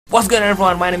What's good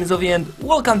everyone, my name is Ovi and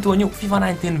welcome to a new FIFA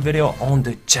 19 video on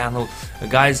the channel.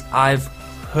 Guys, I've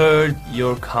heard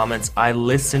your comments, I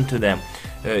listened to them.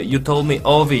 You told me,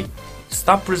 Ovi,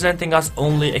 stop presenting us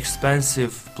only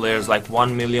expensive players like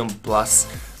 1 million plus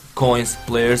coins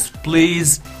players.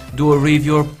 Please do a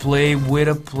review or play with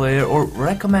a player or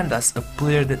recommend us a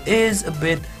player that is a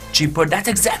bit cheaper. That's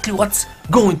exactly what's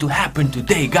going to happen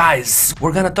today, guys.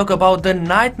 We're gonna talk about the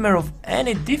nightmare of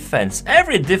any defense,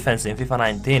 every defense in FIFA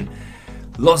 19.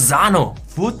 Lozano,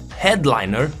 Foot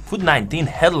 19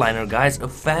 headliner, guys. A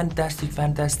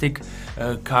fantastic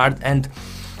card, and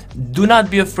do not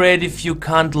be afraid if you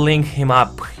can't link him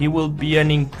up. He will be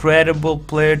an incredible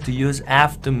player to use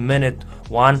after minute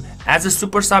 1 as a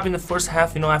super sub in the first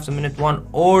half, after minute 1,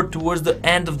 or towards the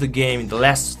end of the game in the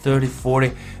last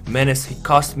 30-40 minutes. He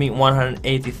cost me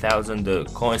 180,000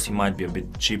 coins. He might be a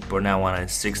bit cheaper now,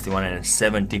 160,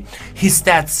 170. His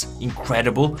stats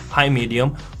incredible: high,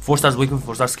 medium, 4 stars weak,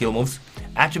 4 star skill moves,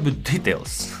 attribute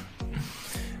details.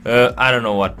 I don't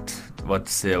know what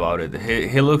to say about it.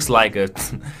 He looks like a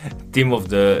team of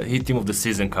the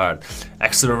season card.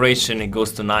 Acceleration, it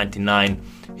goes to 99.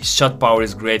 His shot power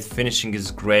is great, finishing is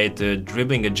great,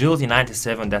 dribbling agility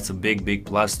 97, that's a big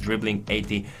plus, dribbling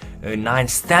 89,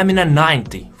 stamina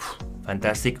 90,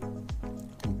 fantastic,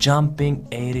 jumping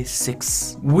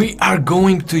 86. We are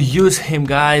going to use him,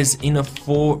 guys, in a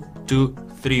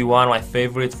 4-2-3-1, my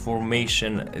favorite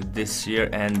formation this year,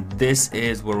 and this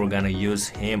is where we're gonna use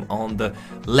him on the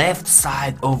left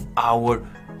side of our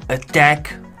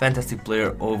attack. Fantastic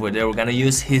player over there. We're gonna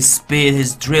use his speed,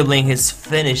 his dribbling, his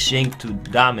finishing to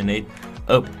dominate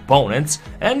opponents.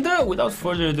 And without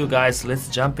further ado, guys, let's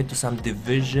jump into some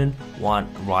Division 1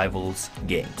 rivals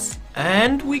games.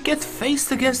 And we get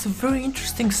faced against a very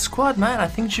interesting squad, man. I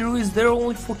think Giroud is there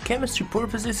only for chemistry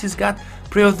purposes. He's got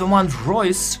player of the month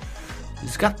Royce.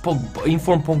 He's got Pogba,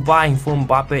 inform Pogba, inform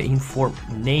Mbappe, inform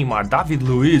Neymar, David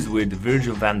Luiz with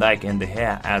Virgil van Dijk and De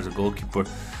Gea as a goalkeeper.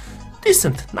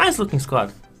 Decent, nice looking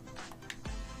squad.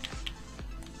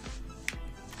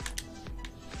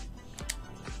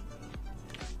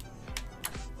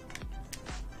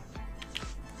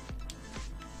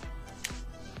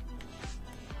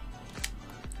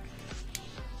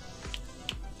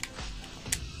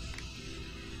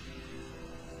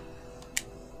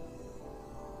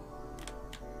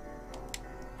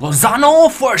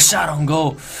 Lozano, first shot on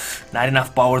goal. Not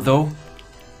enough power though.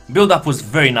 Build up was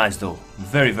very nice though.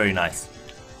 Very nice.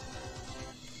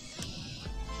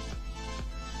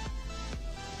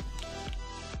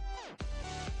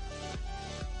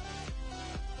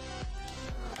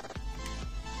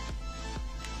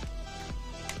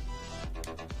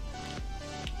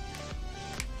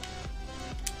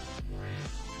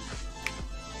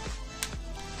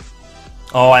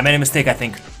 Oh, I made a mistake, I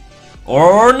think.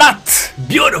 Or not!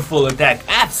 Beautiful attack,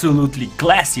 absolutely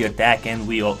classy attack, and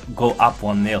we go up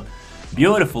 1-0.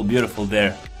 Beautiful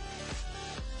there.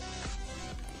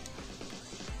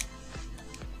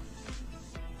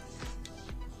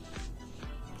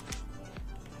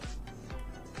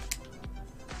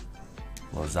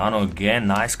 Lozano again,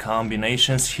 nice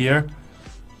combinations here.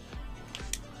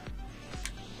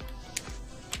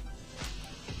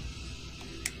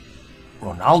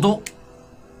 Ronaldo.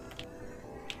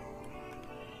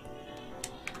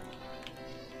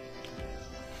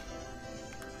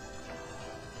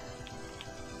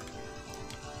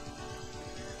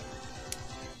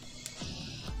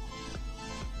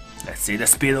 Let's see the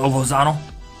speed of Lozano.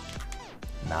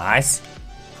 Nice.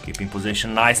 Keeping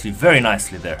position nicely, very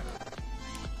nicely there.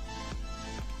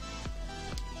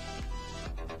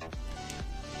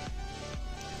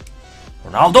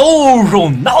 Ronaldo!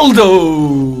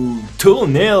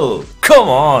 2-0. Come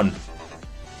on.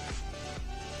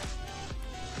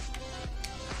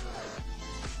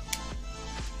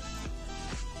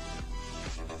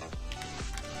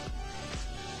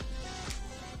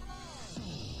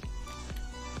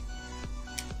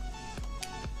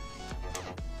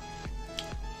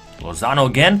 Lozano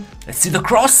again. Let's see the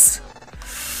cross.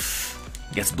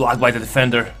 Gets blocked by the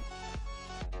defender.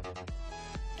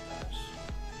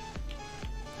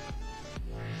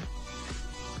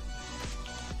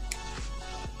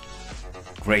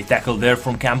 Great tackle there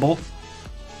from Campbell.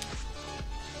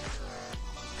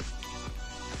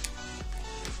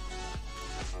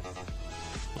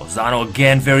 Lozano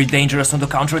again, very dangerous on the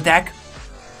counter-attack.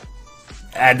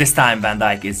 At this time, Van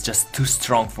Dijk is just too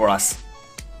strong for us.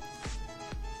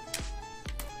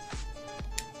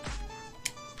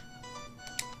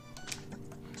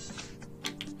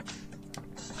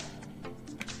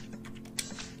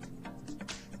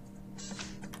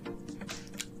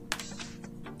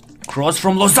 Cross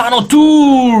from Lozano to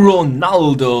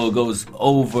Ronaldo, goes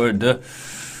over the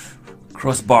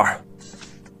crossbar.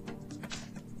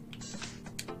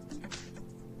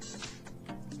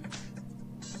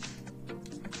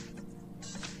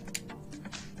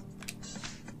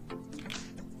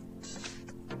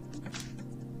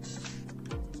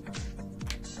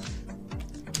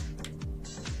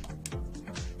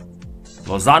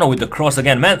 Lozano with the cross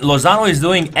again. Man, Lozano is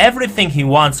doing everything he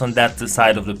wants on that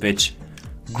side of the pitch.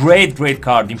 Great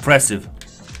card, impressive.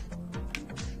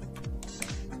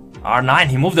 R9,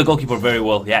 he moved the goalkeeper very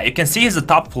well. Yeah, you can see he's a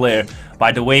top player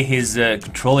by the way he's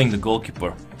controlling the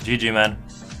goalkeeper. GG, man.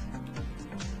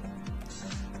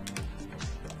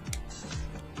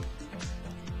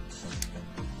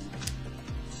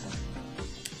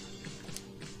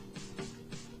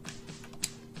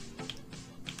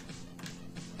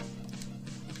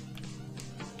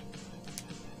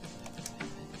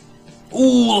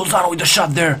 Ooh, Lozano with the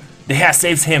shot there. De Gea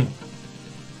saves him.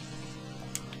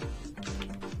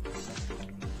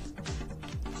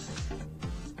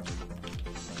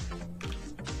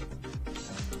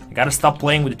 Gotta stop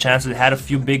playing with the chances. Had a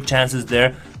few big chances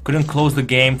there. Couldn't close the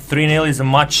game. 3-0 is a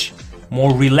much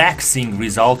more relaxing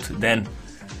result than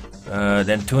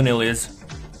 2-0 is.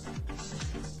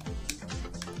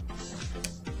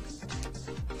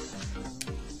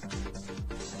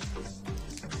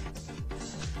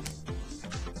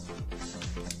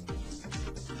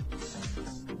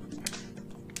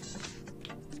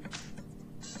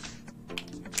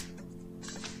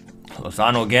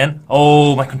 Lozano again.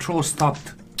 Oh, my controller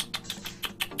stopped.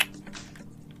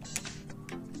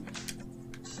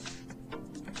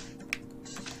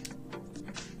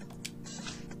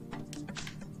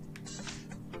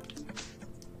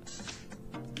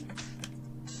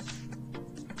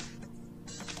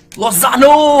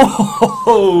 Lozano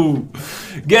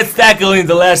gets tackled in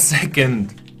the last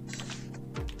second.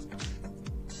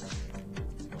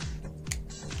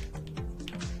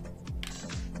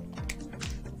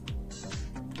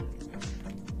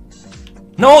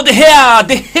 No, De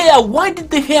Gea! Why did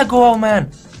De Gea go out,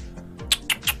 man?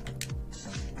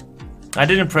 I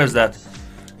didn't press that.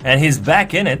 And he's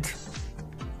back in it.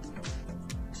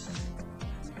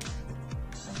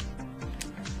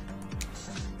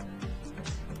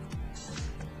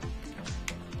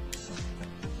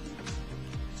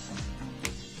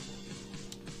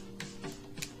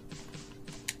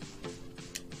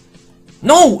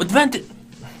 No! Advantage!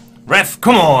 Ref,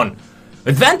 come on!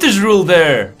 Advantage rule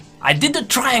there! I did the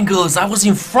triangles, I was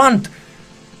in front!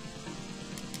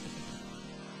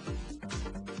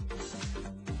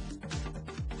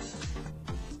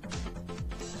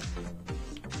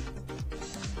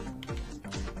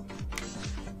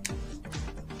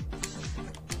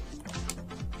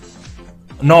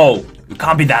 No! You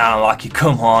can't be that unlucky,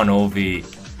 come on, Ovi!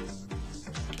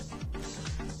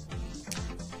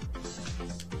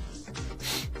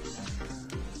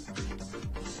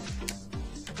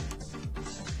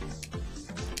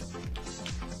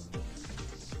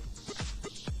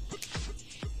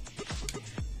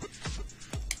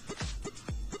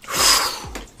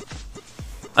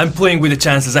 I'm playing with the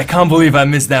chances. I can't believe I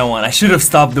missed that one. I should have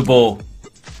stopped the ball.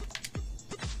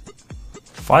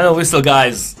 Final whistle,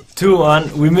 guys.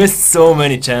 2-1. We missed so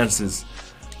many chances.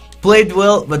 Played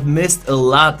well, but missed a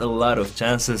lot of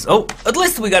chances. Oh, at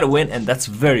least we got a win, and that's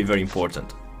very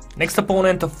important. Next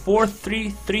opponent, a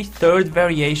 4-3-3 third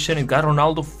variation. It got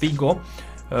Ronaldo, Figo,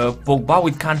 Pogba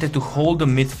with Kante to hold the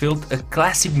midfield. A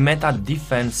classic meta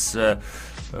defense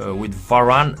with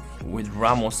Varane, with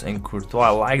Ramos and Courtois. I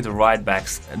like the right back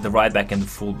and the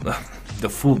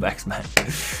fullbacks, man.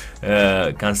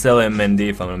 Cancelo and Mendy,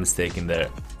 if I'm not mistaken, there.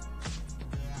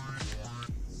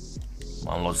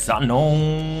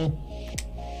 Lozano.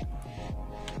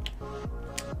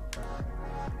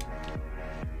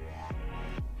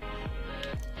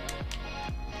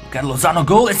 Got Lozano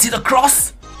goal. Let's see the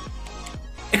cross.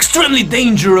 Extremely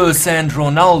dangerous, and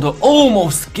Ronaldo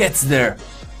almost gets there.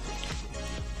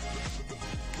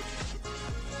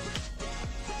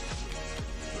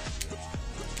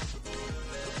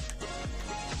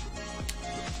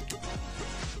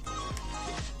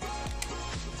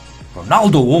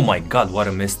 Ronaldo, oh my god, what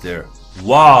a miss there.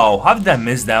 Wow, how did I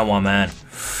miss that one, man?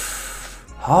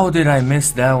 How did I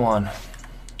miss that one?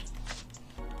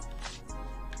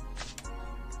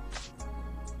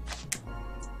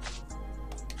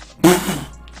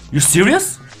 You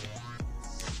serious?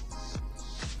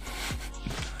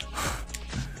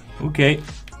 Okay.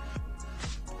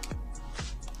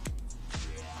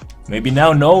 Maybe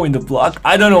now no in the block.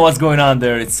 I don't know what's going on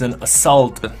there. It's an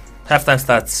assault. Halftime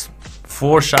stats.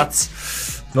 4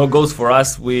 shots. No goals for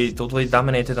us. We totally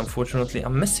dominated, unfortunately.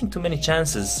 I'm missing too many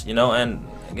chances, you know, and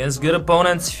against good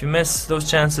opponents, if you miss those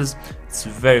chances, it's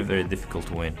very, very difficult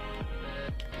to win.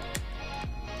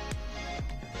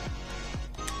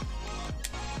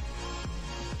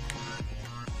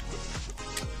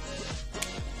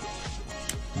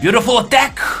 Beautiful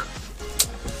attack!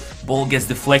 Ball gets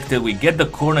deflected, we get the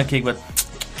corner kick, but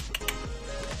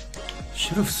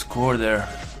should have scored there.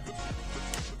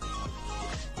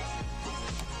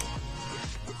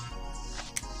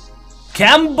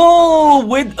 Campbell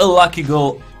with a lucky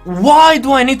goal. Why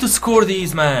do I need to score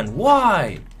these, man?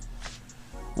 Why?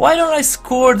 Why don't I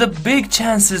score the big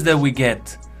chances that we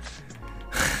get?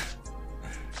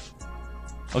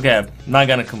 Okay, I'm not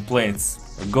gonna complain,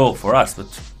 it's a goal for us, but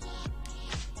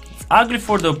it's ugly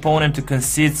for the opponent to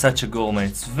concede such a goal, man.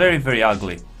 It's very, very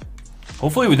ugly.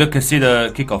 Hopefully we don't concede a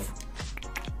kickoff.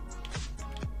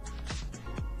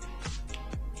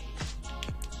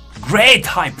 Great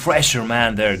high pressure,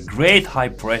 man, there. Great high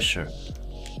pressure.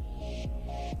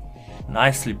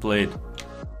 Nicely played.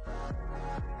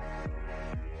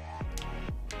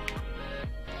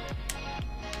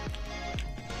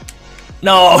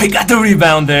 No, he got the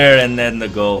rebound there and then the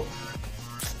goal.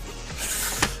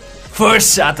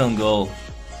 First shot on goal.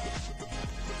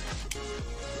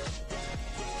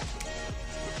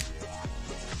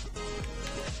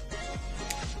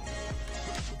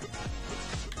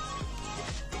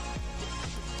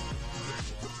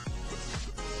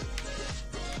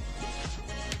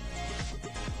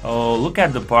 Oh, look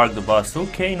at the park, the bus.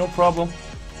 Okay, no problem.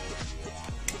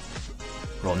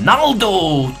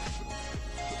 Ronaldo!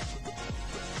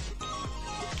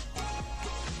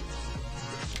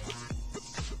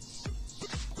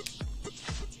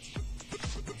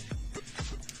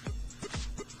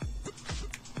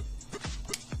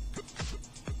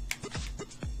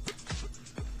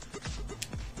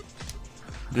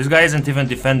 This guy isn't even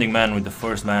defending, man, with the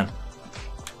first man.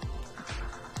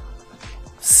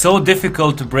 So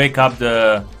difficult to break up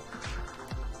the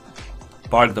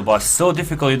park the bus. So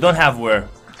difficult, you don't have where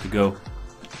to go.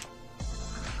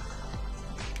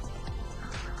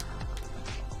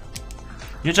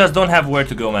 You just don't have where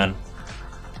to go, man.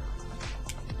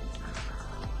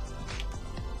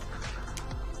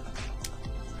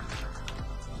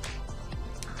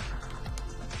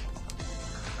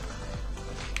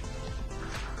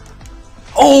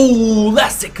 Oh,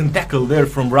 last second tackle there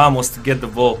from Ramos to get the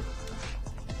ball.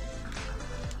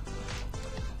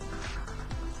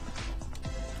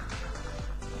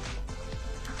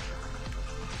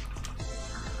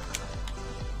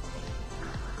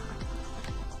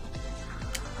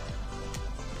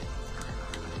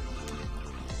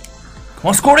 Come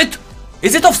on, score it!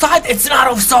 Is it offside? It's not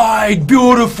offside!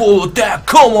 Beautiful attack!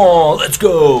 Come on, let's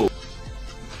go!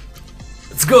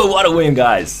 Let's go, what a win,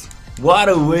 guys! What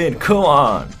a win, come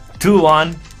on!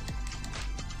 2-1.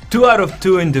 2 out of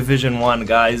 2 in Division 1,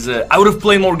 guys. I would have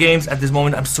played more games at this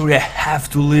moment. I'm sorry, I have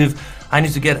to leave. I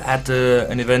need to get at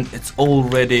an event. It's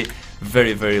already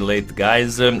very, very late,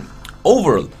 guys.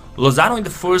 Overall, Lozano in the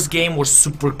first game was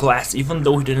super class. Even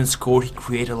though he didn't score, he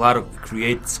creates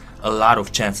a lot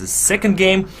of chances. Second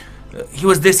game, he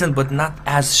was decent, but not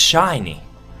as shiny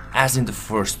as in the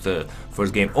first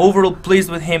game. Overall,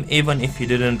 pleased with him, even if he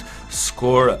didn't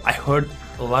score. I heard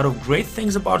a lot of great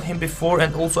things about him before,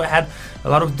 and also I had a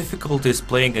lot of difficulties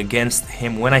playing against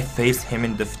him when I faced him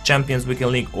in the Champions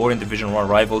Weekend League or in Division 1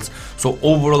 rivals. So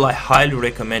overall, I highly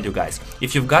recommend you guys.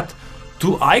 If you've got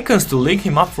 2 icons to link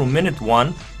him up from minute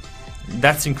 1,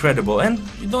 that's incredible. And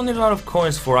you don't need a lot of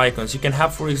coins for icons. You can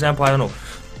have, for example, I don't know,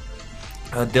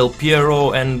 Del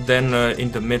Piero, and then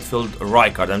in the midfield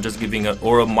Rijkaard. I'm just giving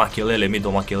or a Makelele,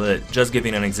 middle Makelele, just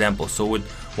giving an example. So with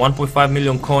 1.5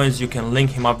 million coins, you can link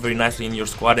him up very nicely in your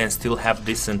squad and still have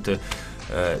decent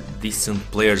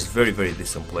players, very, very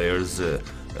decent players,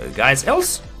 guys.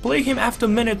 Else, play him after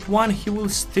minute 1, he will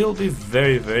still be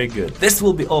very, very good. This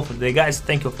will be all for today, guys.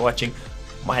 Thank you for watching.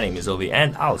 My name is Ovi,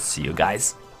 and I'll see you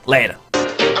guys later.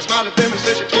 I smiled at them and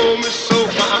said she told me so.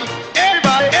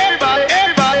 Everybody